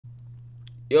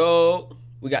Yo,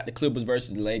 we got the Clippers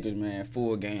versus the Lakers, man.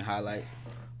 Full game highlight.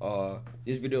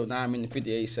 This video is 9 minutes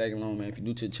 58 seconds long, man. If you're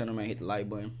new to the channel, man, hit the like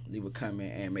button, leave a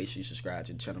comment, and make sure you subscribe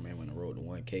to the channel, man. We're on the road to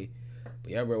 1K.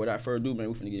 But yeah, bro, without further ado, man,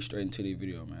 we're finna get straight into the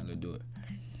video, man. Let's do it.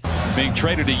 Being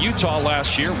traded to Utah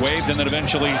last year, waived, and then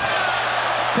eventually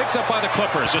picked up by the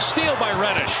Clippers. A steal by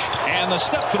Reddish, and the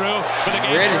step through for the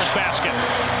game's first basket.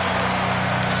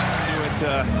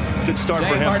 Good start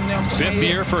for him. Fifth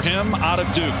year for him out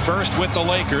of Duke. First with the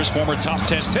Lakers, former top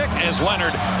 10 pick as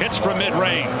Leonard hits from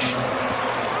mid-range.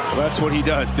 Well, that's what he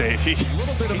does, Dave. A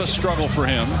little bit of a struggle for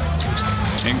him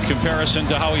in comparison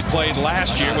to how he played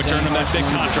last year, which earned him that big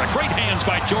contract. Great hands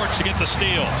by George to get the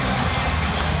steal.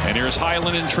 And here's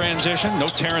Highland in transition. No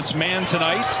Terrence Mann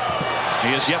tonight. He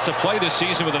has yet to play this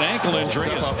season with an ankle injury.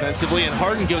 Offensively, and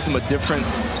Harden gives him a different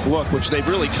look, which they've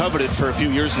really coveted for a few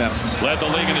years now. Led the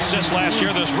league in assists last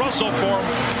year. There's Russell for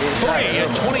 3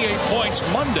 at 28 points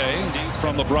Monday.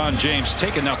 From LeBron James,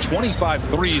 taking now 25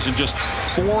 threes in just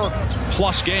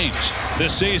 4+ games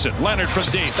this season. Leonard from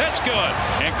deep. That's good.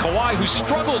 And Kawhi, who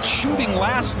struggled shooting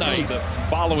last night the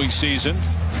following season.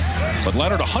 But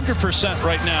Leonard 100%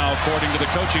 right now, according to the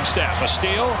coaching staff. A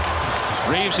steal.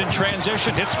 Reeves in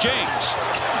transition, hits James.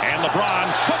 And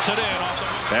LeBron puts it in.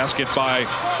 Basket by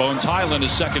Bones Highland,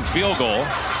 his second field goal.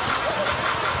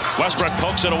 Westbrook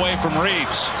pokes it away from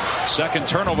Reeves. Second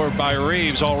turnover by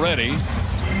Reeves already.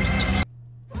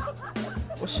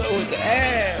 What's up with the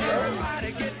ad, bro?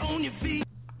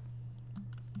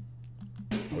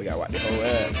 We gotta watch the whole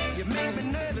ad. You make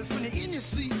me nervous when you're in your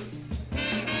seat.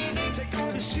 Take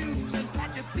off your shoes and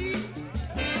pat your feet.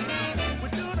 We're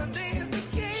doing a dance that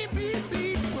can't be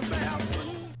beat.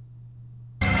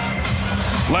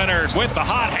 Leonard with the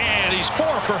hot hand. He's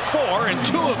 4 for 4 and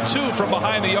 2 of 2 from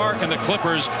behind the arc, and the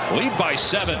Clippers lead by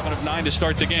 7 of 9 to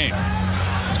start the game.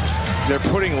 They're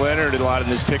putting Leonard a lot in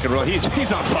this pick and roll. He's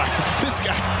on fire. This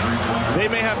guy, they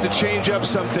may have to change up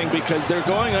something because they're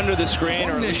going under the screen.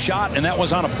 Or this shot, and that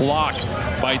was on a block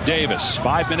by Davis.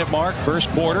 5-minute mark, first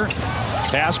quarter.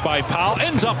 Pass by Powell,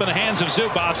 ends up in the hands of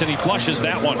Zubats, and he flushes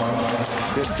that one.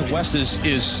 The West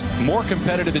is more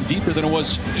competitive and deeper than it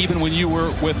was even when you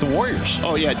were with the Warriors.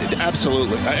 Oh, yeah,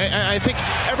 absolutely. I think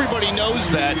everybody knows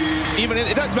that. Even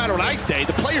it doesn't matter what I say.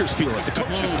 The players feel it. The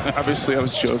coaches. Obviously, I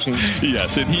was joking.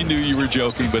 Yes, and he knew you were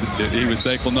joking, but he was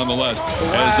thankful nonetheless.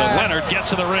 As Leonard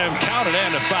gets to the rim, counted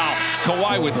and a foul.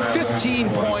 Kawhi with 15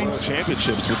 points.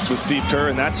 Championships with Steve Kerr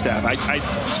and that staff.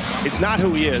 It's not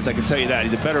who he is, I can tell you that.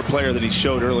 He's a better player than he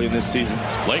showed early in this season.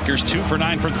 Lakers 2 for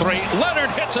 9 from 3.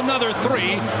 Leonard hits another 3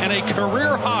 and a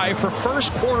career high for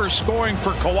first quarter scoring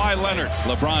for Kawhi Leonard.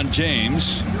 LeBron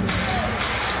James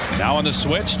now on the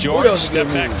switch. George step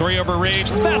back 3 over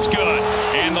Reeves. That's good.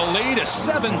 And the lead is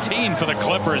 17 for the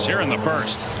Clippers here in the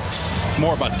first.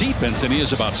 More about defense than he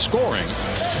is about scoring.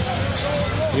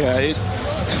 Yeah,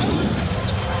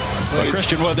 well,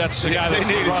 Christian Wood, that's the guy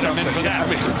that brought him in for that.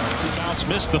 Bounce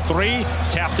missed the 3,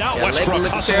 tapped out. Westbrook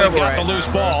hustling, got the loose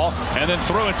ball, and then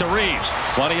threw it to Reeves.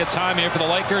 Plenty of time here for the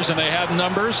Lakers, and they have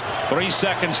numbers. 3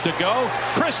 seconds to go.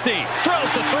 Christie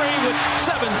drills the 3 with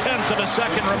 7/10 of a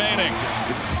second remaining.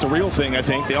 It's a real thing, I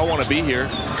think. They all want to be here,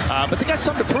 but they got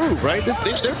something to prove, right?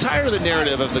 They're tired of the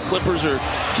narrative of the Clippers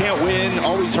can't win,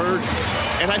 always hurt.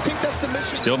 And I think that's the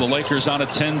mission. Still the Lakers on a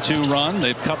 10-2 run.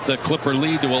 They've cut the Clipper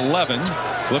lead to 11.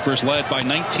 Clippers led by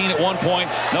 19 at one point.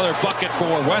 Another bucket for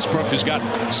Westbrook, who's got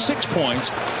 6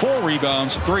 points, 4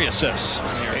 rebounds, 3 assists.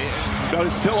 No,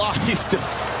 it's still off.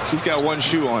 He's got 1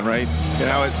 shoe on, right? You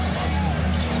know,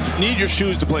 you need your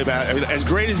shoes to play basketball. As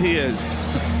great as he is,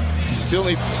 you still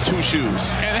need 2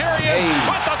 shoes. And here he is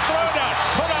with the throwdown.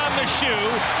 Put on the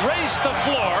shoe, race the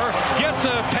floor, get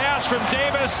the pass from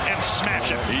Davis, and smash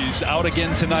it. He's out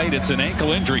again tonight. It's an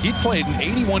ankle injury. He played in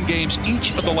 81 games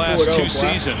each of the last 2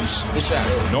 seasons.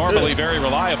 Normally very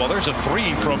reliable. There's a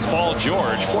 3 from Paul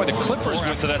George. Boy, the Clippers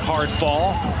went to that hard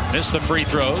fall. Missed the free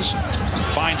throws.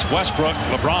 Finds Westbrook.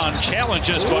 LeBron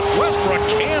challenges, but Westbrook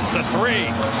cans the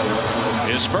 3.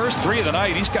 His first 3 of the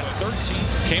night. He's got 13.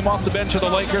 Came off the bench of the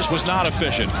Lakers, was not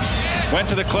efficient. Went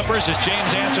to the Clippers as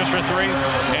James answers for 3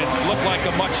 and looked like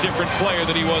a much different player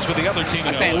than he was with the other team.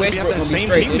 I think we have that same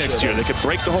team next year. They could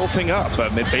break the whole thing up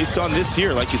based on this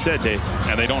year, like you said, Dave.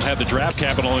 And they don't have the draft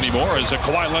capital anymore as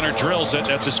Kawhi Leonard drills it.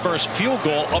 That's his first field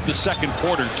goal of the second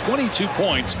quarter. 22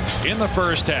 points in the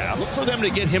first half. Look for them to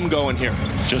get him going here.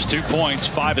 Just 2 points,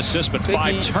 5 assists, but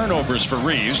 5 turnovers for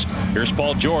Reeves. Here's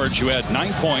Paul George, who had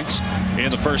 9 points in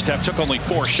the first half, took only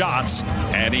 4 shots,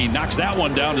 and he knocks that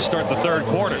one down to start the third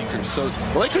quarter. So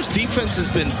the Lakers defense has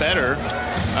been better,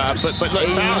 but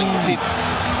see,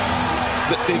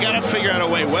 they got to figure out a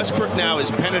way. Westbrook now is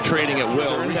penetrating at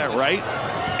will. Isn't that right?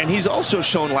 And he's also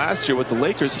shown last year with the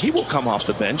Lakers, he will come off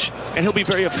the bench, and he'll be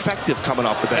very effective coming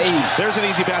off the bench. Hey. There's an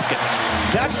easy basket.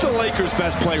 That's the Lakers'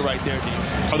 best play right there, Dean.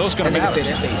 Are those going to matter?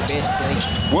 That's their best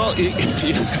play. Well,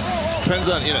 depends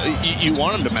on, you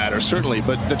want them to matter, certainly,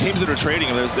 but the teams that are trading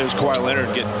him, there's Kawhi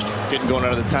Leonard getting going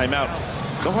out of the timeout.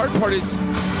 The hard part is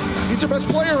he's their best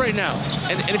player right now.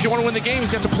 And if you want to win the game,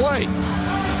 he's got to play.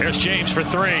 Here's James for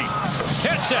three.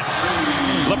 Hits it.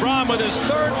 LeBron with his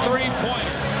third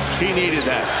three-pointer. He needed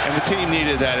that, and the team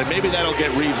needed that, and maybe that'll get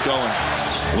Reeves going.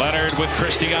 Leonard with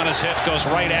Christie on his hip goes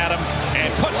right at him and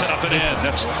puts it up and in.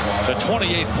 That's the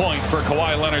 28th point for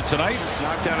Kawhi Leonard tonight. Let's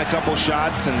knock down a couple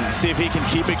shots and see if he can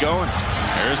keep it going.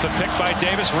 There's the pick by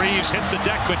Davis. Reeves hits the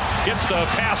deck but gets the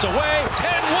pass away.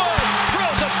 And Wood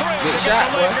drills a three. Good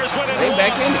shot, the Lakers win it. They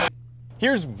back in it.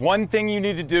 Here's one thing you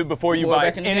need to do before you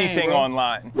buy anything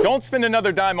online. Don't spend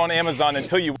another dime on Amazon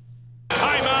until you...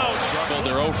 Timeout. Struggled.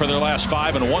 They're 0 for their last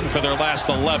 5 and 1 for their last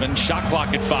 11. Shot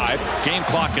clock at 5. Game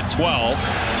clock at 12.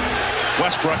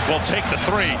 Westbrook will take the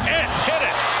three and hit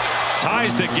it.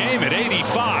 Ties the game at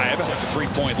 85. A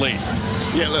 3-point lead.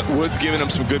 Yeah, look, Wood's giving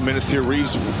him some good minutes here.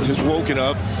 Reeves has woken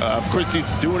up. Christie's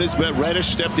doing his best. Reddish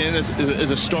stepped in as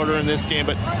a starter in this game,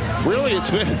 but really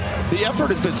the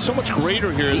effort has been so much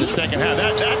greater here in the second half.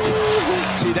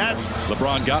 That's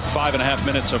LeBron got 5.5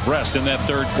 minutes of rest in that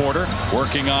third quarter,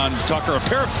 working on Tucker. A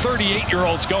pair of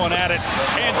 38-year-olds going at it,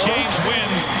 and James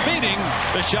wins, beating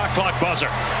the shot clock buzzer.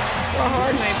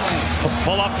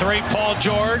 Pull up three, Paul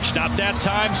George. Not that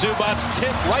time. Zubac's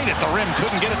tip right at the rim.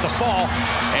 Couldn't get it to fall.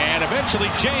 And eventually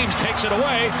James takes it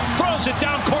away. Throws it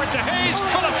down court to Hayes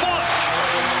for the flush.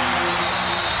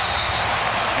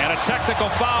 And a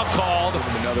technical foul called.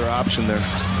 Another option there.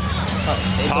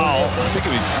 Powell. I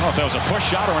don't know if that was a push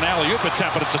shot or an alley-oop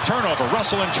attempt, but it's a turnover.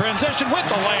 Russell in transition with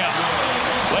the layup.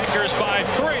 Lakers by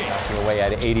 3. Away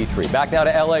at 83. Back now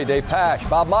to L.A. Dave Pash,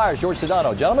 Bob Myers, George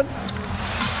Sedano. Gentlemen.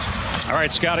 All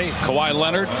right, Scotty. Kawhi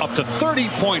Leonard up to 30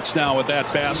 points now with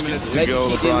that basket. Minutes to go,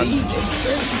 LeBron.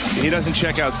 He doesn't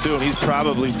check out soon. He's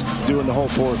probably doing the whole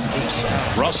fourth.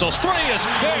 Russell's three is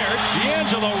fair.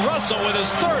 D'Angelo Russell with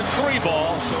his third three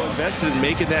ball. So invested in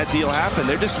making that deal happen.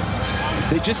 They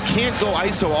just can't go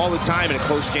ISO all the time in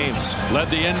close games. Led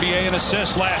the NBA in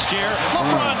assists last year.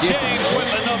 LeBron James with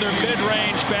another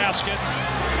mid-range basket.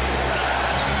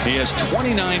 He has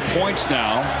 29 points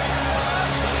now.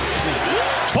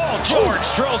 Paul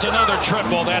George drills another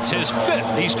triple. That's his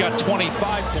 5th. He's got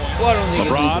 25 points.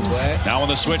 LeBron now on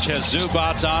the switch has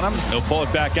Zubac on him. He'll pull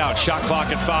it back out. Shot clock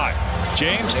at 5.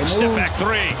 James, step back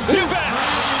three. You bet.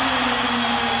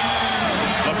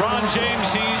 LeBron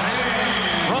James,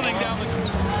 he's running down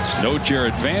the... No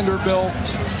Jared Vanderbilt.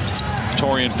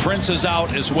 Taurean Prince is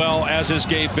out as well, as is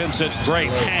Gabe Vincent. Great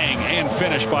hang and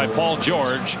finish by Paul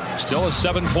George. Still a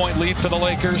 7-point lead for the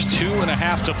Lakers.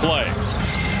 2.5 to play.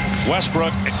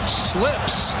 Westbrook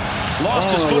slips, lost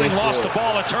his footing, lost the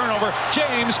ball, a turnover.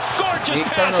 James, gorgeous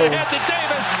pass ahead to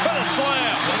Davis for the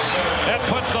slam. That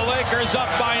puts the Lakers up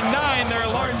by 9. They're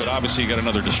large. But obviously you got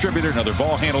another distributor, another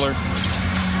ball handler.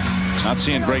 Not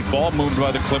seeing great ball moved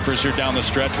by the Clippers here down the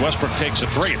stretch. Westbrook takes a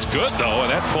three. It's good, though, and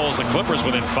that pulls the Clippers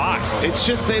within 5. It's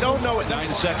just they don't know it.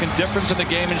 9-second difference in the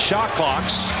game in shot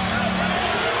clocks.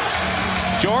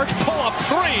 George, pull up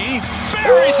three,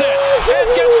 buries it, and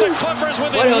gets the Clippers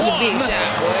within 1.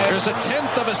 There's a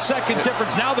 1/10 of a second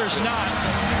difference. Now there's not.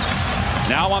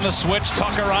 Now on the switch,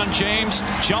 Tucker on James.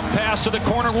 Jump pass to the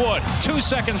corner, Wood. 2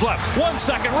 seconds left. 1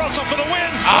 second, Russell for the win.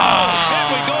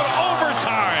 And we go to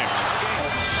overtime.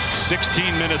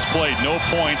 16 minutes played, no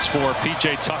points for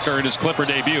P.J. Tucker in his Clipper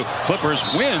debut. Clippers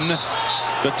win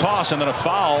the toss, and then a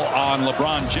foul on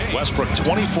LeBron James. Westbrook,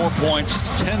 24 points,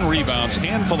 10 rebounds,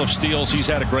 handful of steals. He's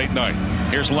had a great night.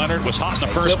 Here's Leonard, was hot in the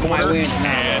first quarter,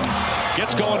 and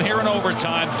gets going here in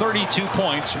overtime. 32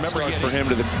 points. Remember, for him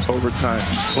to the overtime.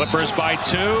 Clippers by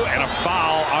 2, and a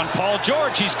foul on Paul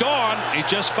George. He's gone. He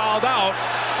just fouled out.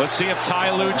 Let's see if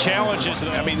Ty Lue challenges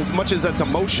them. I mean, as much as that's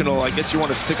emotional, I guess you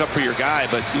want to stick up for your guy,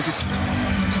 but you just...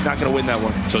 not going to win that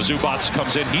one. So Zubac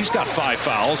comes in. He's got 5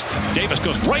 fouls. Davis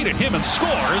goes right at him and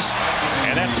scores.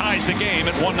 And that ties the game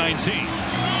at 119.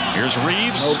 Here's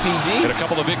Reeves. Hit a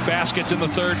couple of big baskets in the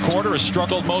third quarter. Has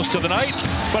struggled most of the night.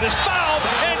 But is fouled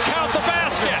and count the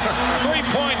basket.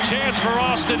 3-point chance for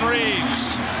Austin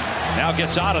Reeves. Now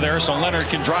gets out of there so Leonard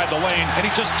can drive the lane. And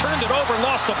he just turned it over and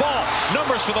lost the ball.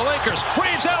 Numbers for the Lakers.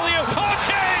 Reeves alley-oop. Oh,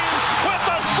 James with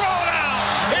the throwdown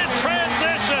in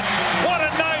transition. What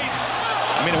a night.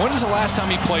 I mean, when is the last time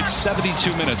he played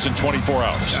 72 minutes in 24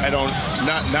 hours? I don't,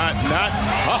 not.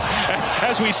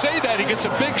 As we say that, he gets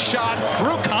a big shot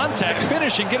through contact,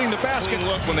 finishing, getting the basket.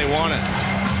 Look when they want it.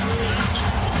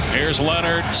 Here's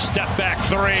Leonard, step back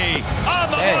three, on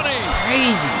the money.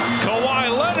 Crazy. Kawhi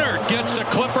Leonard gets the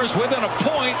Clippers within a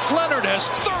point. Leonard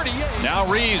has 38. Now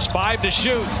Reeves, 5 to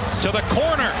shoot, to the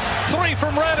corner, 3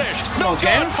 from Reddish. No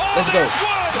good. Let's go.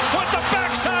 Wood with the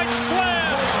backside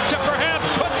slam to perhaps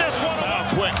put this one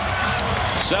away. Quick.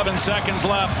 7 seconds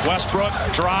left. Westbrook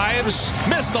drives,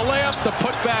 missed the layup, the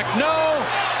putback, no.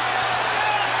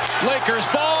 Lakers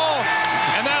ball,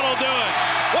 and that'll do it.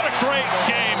 What a great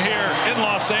game here in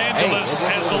Los Angeles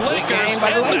as the Lakers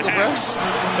and the Hawks.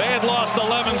 They had lost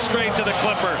 11 straight to the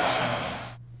Clippers.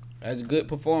 That's a good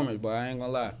performance, but I ain't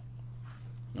gonna lie.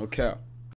 No cap.